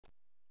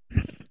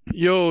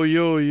Yo,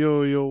 yo,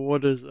 yo, yo,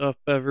 what is up,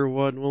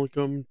 everyone?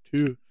 Welcome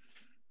to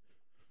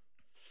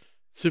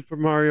Super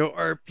Mario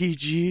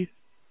RPG.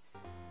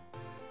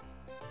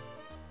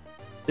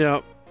 Yeah.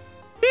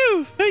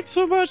 Phew, thanks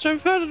so much.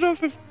 I've had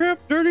enough of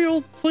crap, dirty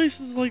old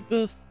places like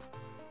this.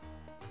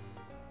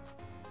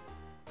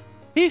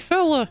 Hey,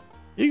 fella,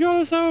 you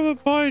got us out of a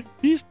bind.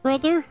 Peace,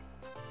 brother.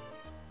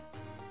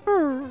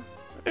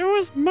 It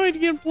was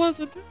mighty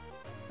unpleasant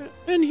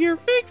in here.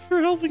 Thanks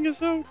for helping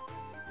us out.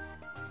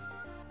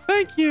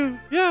 Thank you.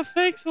 Yeah,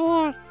 thanks a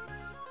lot.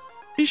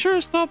 Be sure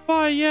to stop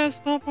by. Yeah,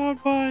 stop on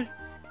by.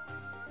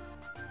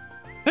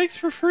 Thanks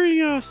for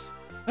freeing us.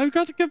 I've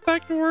got to get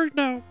back to work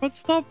now, but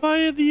stop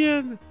by at the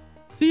end.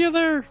 See you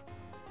there.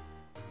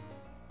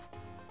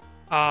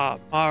 Ah,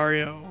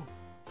 Mario.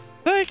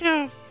 Thank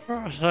you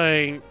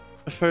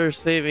for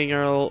saving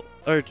our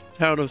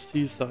town of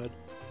Seaside.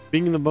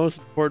 Being the most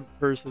important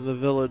person in the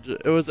village,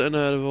 it was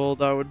inevitable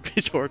that I would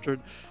be tortured.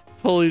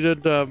 Fully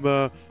did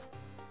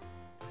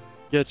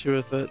get you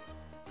with it.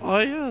 Oh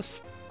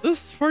yes,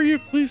 this is for you.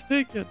 Please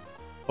take it.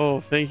 Oh,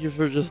 thank you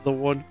for just the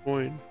one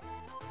coin.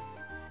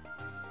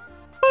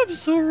 I'm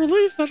so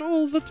relieved that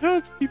all of the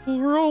townspeople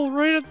were all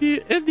right at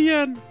the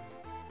end.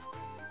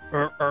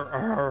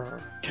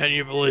 Can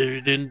you believe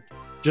you didn't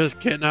just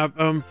kidnap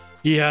him?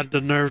 He had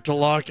the nerve to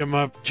lock him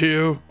up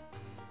too.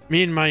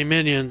 Me and my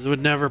minions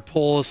would never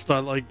pull a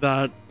stunt like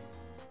that.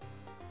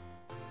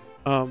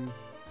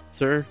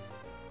 Sir?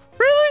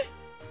 Really?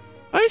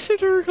 I seem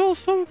to recall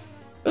someone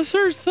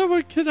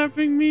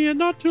kidnapping me and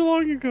not too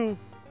long ago.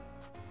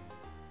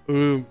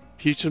 Ooh,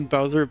 Peach and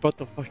Bowser about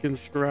the fucking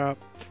scrap.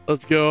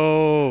 Let's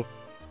go.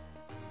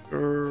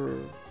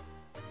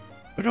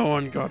 But no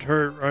one got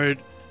hurt, right?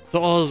 So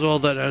all is well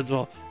that ends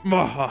well.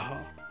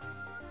 Mahaha.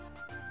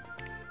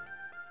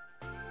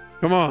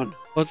 Come on,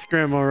 let's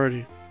scram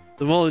already.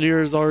 The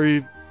Mountaineer is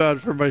already bad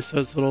for my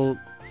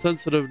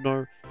sensitive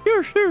nerve.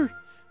 Here.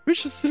 We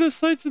should see the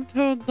sights in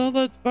town now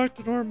that it's back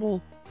to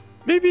normal.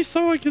 Maybe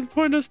someone can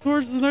point us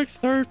towards the next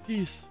star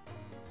piece.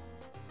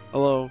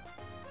 Hello.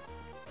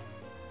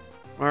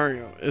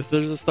 Mario, if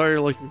there's a star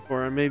you're looking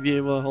for, I may be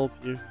able to help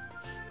you.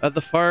 At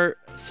the far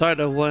side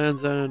of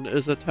Land's End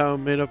is a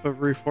town made up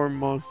of reformed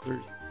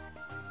monsters.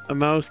 A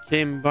mouse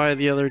came by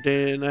the other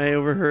day and I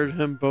overheard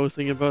him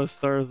boasting about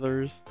star of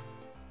theirs.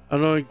 I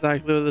don't know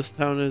exactly where this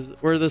town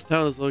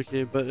is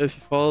located, but if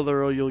you follow the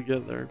road, you'll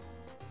get there.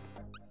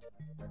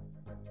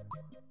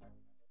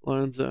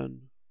 Land's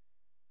End.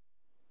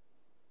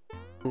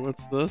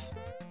 What's this?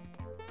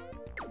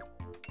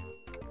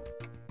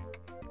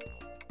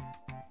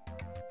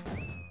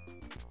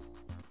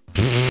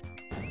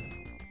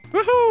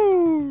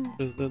 Woohoo!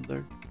 Just did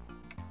there.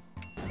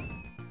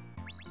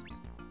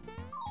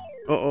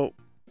 Uh-oh.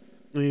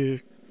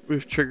 We've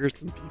triggered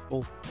some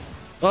people.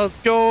 Let's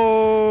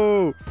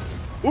go!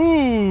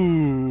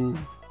 Ooh!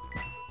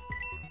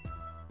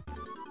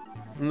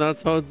 And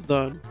that's how it's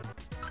done.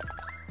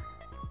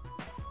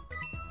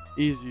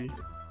 Easy.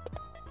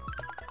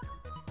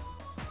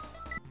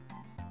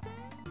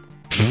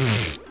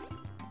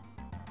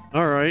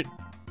 Alright.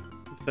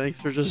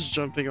 Thanks for just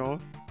jumping off.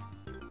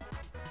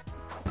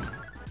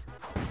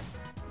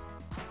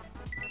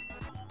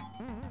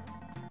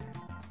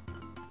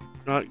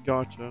 Not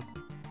gotcha.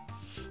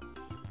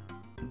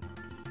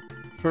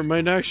 For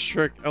my next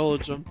trick, I will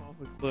jump off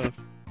a cliff.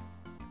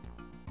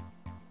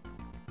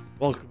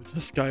 Welcome to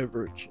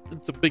Skybridge.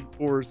 It's a big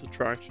tourist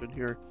attraction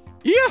here.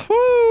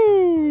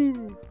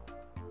 Yahoo!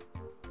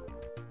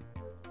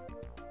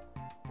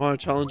 Want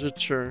to challenge it?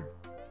 Sure.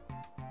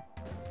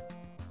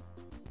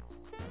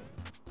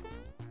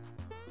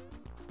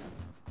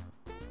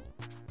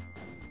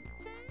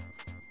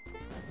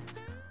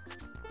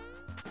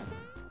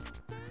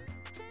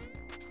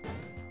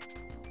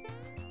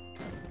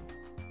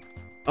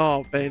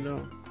 Oh,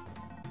 no.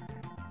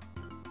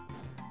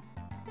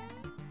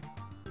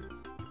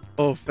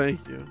 Oh,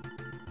 thank you.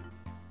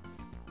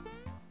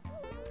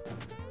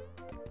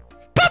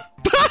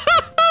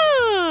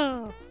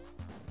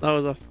 That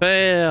was a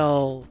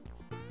fail.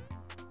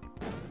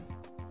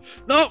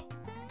 No!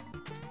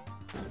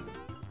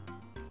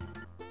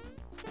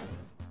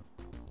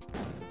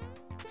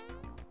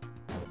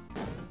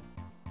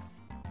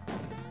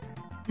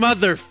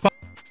 Motherfucker.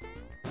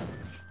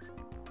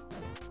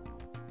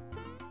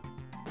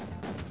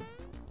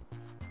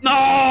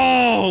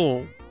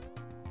 No!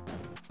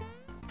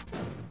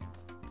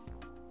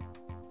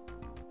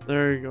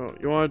 There you go.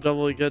 You want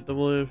to get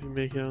double if you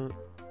make it?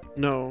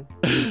 No.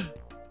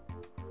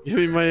 Give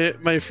me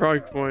my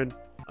frog coin.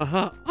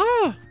 Aha.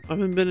 Ah! I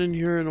haven't been in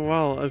here in a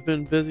while. I've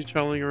been busy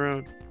traveling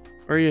around.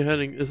 Where are you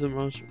heading? Is it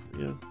Monster?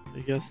 Yeah,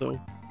 I guess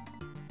so.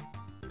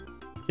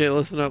 Okay,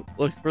 listen up.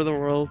 Look for the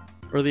world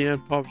where the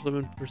ant pops up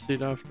and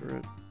proceed after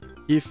it.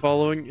 Keep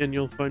following and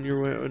you'll find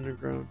your way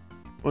underground.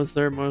 Once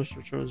there,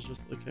 Monstrotown is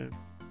just okay.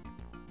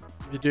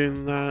 Be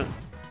doing that,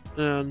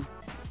 and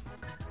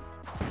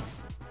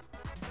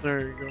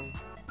there you go.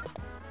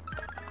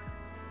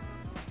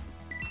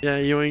 Yeah,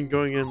 you ain't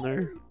going in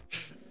there.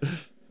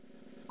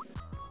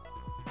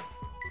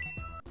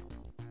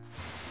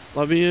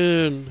 Let me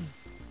in.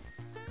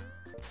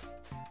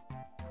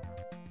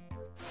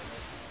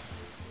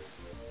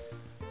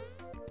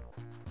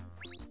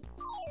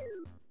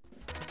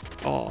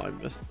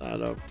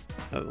 that up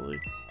heavily.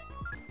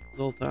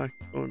 Little tax.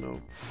 Oh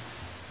no.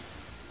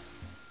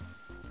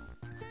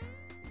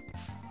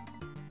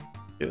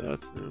 Okay,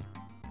 that's new.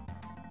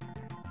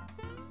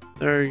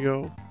 There you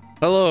go.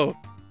 Hello.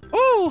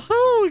 Oh,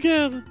 hello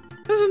again.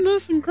 Isn't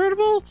this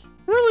incredible?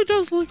 It really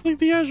does look like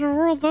the edge of our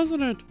world,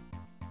 doesn't it?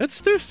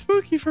 It's too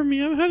spooky for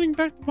me. I'm heading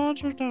back to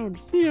Monstrotown.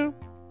 See ya.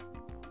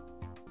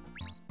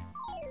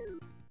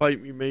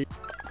 Fight me, mate.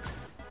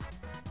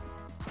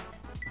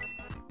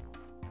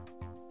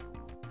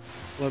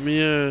 Let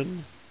me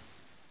in.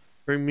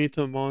 Bring me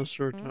to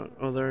Monstrotown.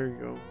 Oh, there you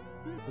go.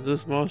 Is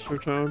this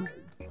Monstrotown?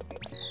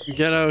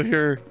 Get out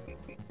here.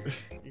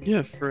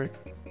 Yeah, frick.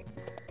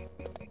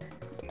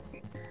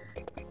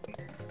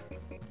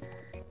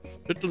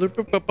 Let's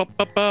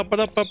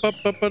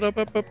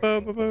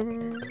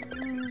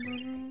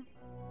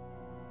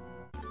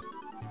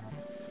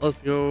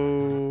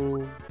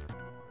go.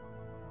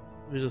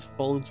 Let me just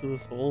fall into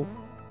this hole.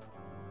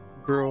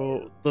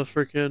 Bro, the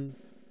frickin'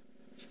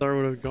 star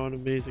would have gone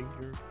amazing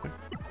here.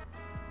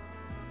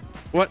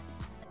 What?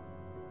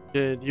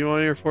 Okay, do you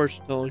want your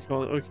fortune teller?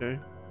 Call it? Okay.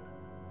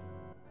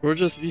 We'll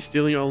just be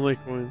stealing all my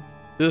coins.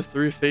 See the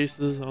 3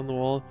 faces on the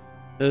wall?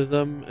 Hit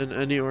them in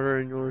any order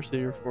and you'll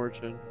receive your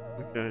fortune.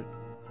 Okay.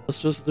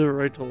 Let's just do it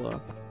right to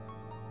left.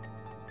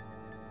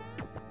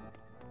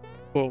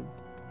 Boom.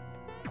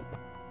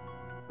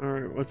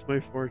 Alright, what's my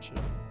fortune?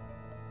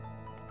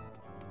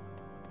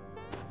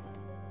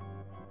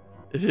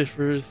 If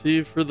you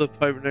receive for the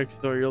pipe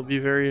next door, you'll be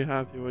very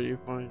happy what you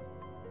find.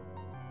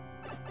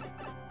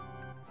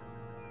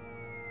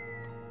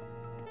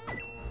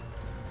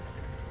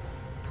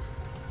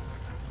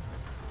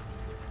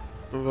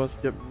 I'm about to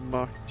get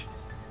mucked.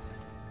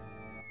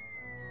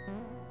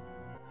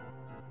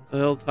 The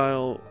hill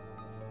tile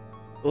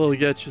will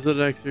get you to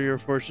the next room. Your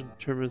fortune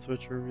determines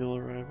which room you'll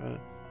arrive at.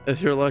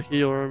 If you're lucky,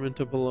 you'll run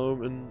into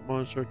below, and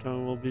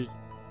Monstrotown will be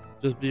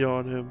just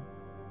beyond him.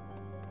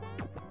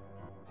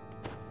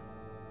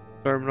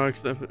 Sorry, I'm not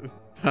accepting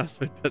past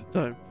my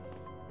bedtime.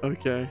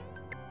 Okay.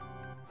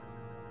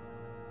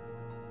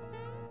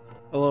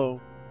 Hello.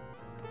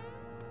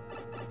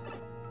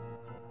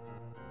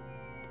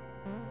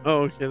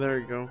 Oh, okay, there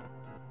you go.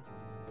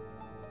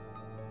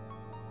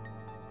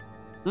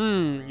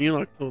 You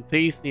look so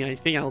tasty. I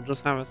think I'll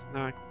just have a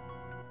snack.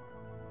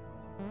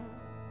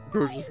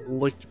 Bro just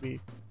licked me.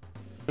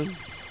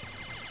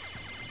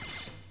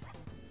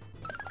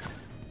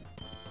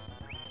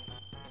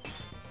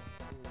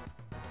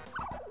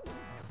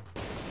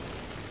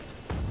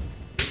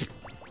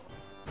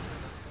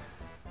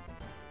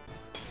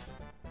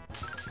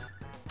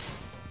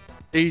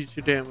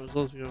 $82 damage,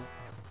 let's go.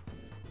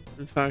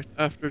 In fact,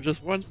 after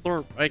just one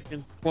slurp, I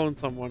can clone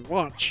someone.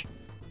 Watch!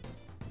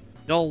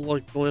 Y'all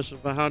look delicious,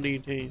 but how do you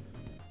taste?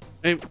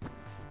 Hey.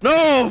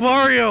 No,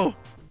 Mario!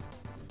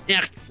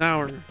 Yuck,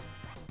 sour.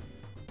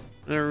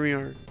 There we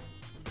are.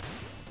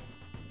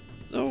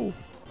 No.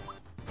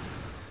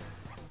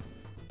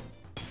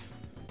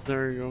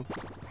 There you go.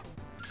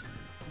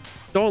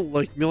 Don't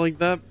lick me like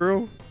that,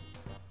 bro.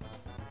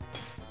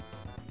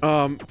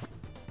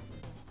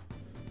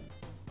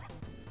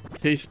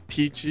 Tastes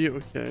peachy,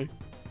 okay.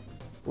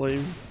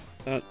 Lame.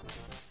 That.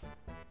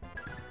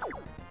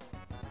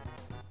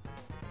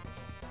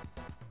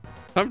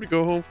 Time to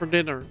go home for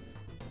dinner.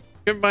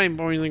 Goodbye,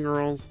 boys and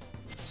girls.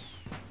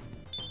 That's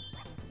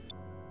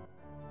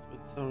what it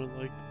sounded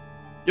like.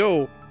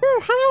 Yo!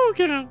 Oh, hello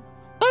again!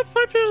 That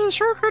pipe is a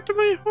shortcut to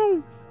my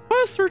home,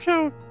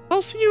 Monstrotown.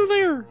 I'll see you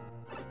there.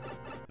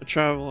 A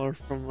traveler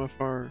from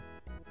afar.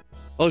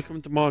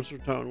 Welcome to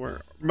Monstrotown,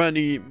 where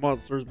many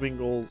monsters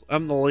mingles.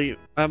 I'm the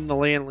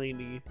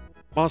landlady,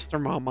 Monster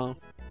Mama.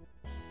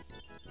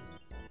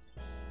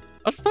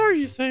 A star,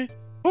 you say?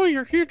 Oh,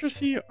 you're here to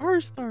see our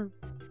star.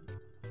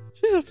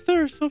 She's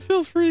upstairs, so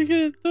feel free to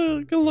get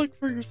good luck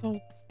for yourself.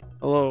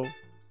 Hello.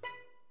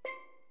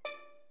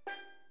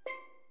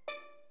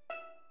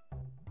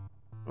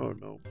 Oh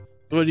no.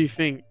 What do you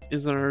think?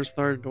 Isn't our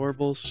star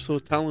adorable? She's so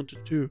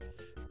talented too.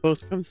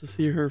 Both comes to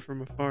see her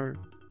from afar.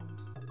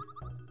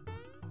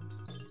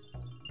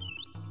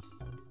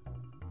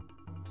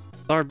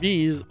 Star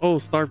bees? Oh,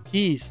 star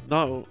peas.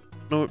 No,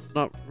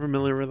 not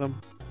familiar with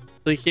them.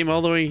 So he came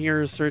all the way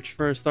here to search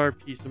for a star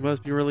piece. It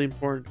must be really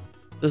important.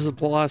 This is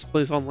the last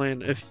place on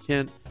land. If you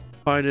can't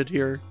find it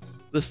here,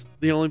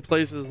 the only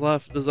place that's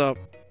left is up.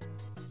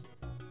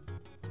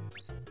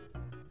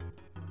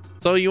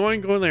 So you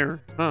want to go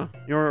there? Huh?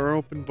 You're an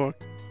open book.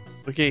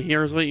 Okay,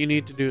 here's what you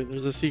need to do.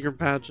 There's a secret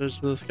passage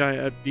to the sky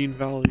at Bean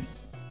Valley.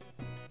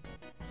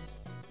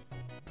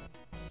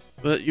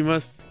 But you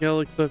must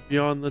scale a cliff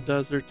beyond the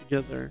desert to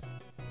get there.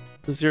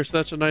 Since you're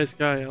such a nice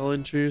guy, I'll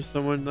introduce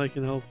someone that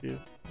can help you.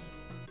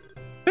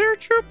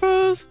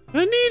 Paratroopers!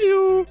 I need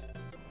you!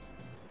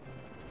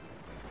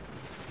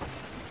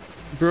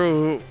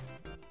 Bro,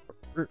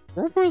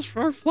 robots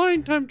are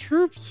flying time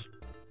troops.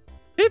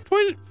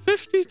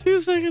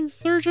 8.52 seconds,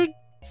 Sergeant.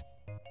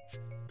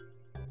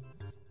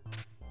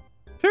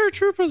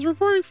 Paratroopers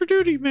reporting for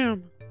duty,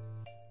 ma'am.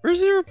 We're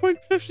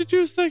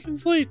 0.52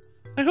 seconds late.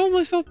 I hold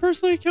myself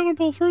personally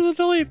accountable for the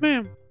delay,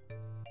 ma'am.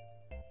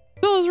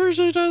 as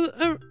rigid as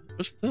ever.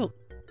 Still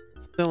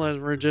as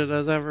rigid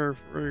as ever.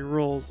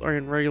 Rules are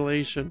in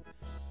regulation.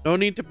 No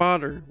need to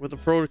bother with the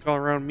protocol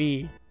around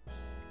me.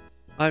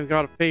 I've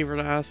got a favor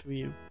to ask of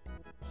you.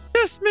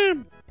 Yes,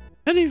 ma'am.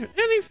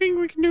 Anything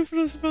we can do for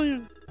the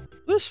civilian.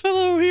 This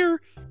fellow here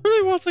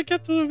really wants to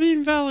get to the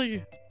Bean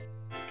Valley.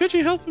 Could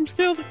you help him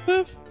scale the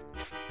cliff?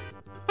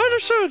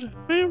 Understood,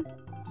 ma'am.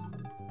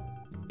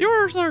 The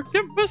orders are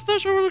get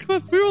Mustache over the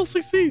cliff. We will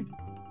succeed.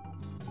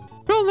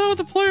 We'll now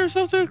deploy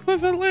ourselves to the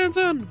cliff at Land's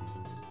End.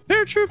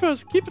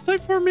 Paratroopers, keep a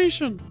tight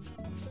formation.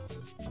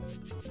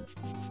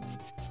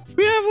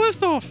 We have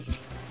liftoff.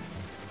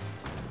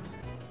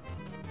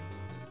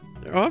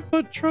 They're up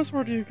but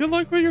trustworthy. Good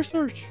luck with your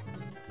search.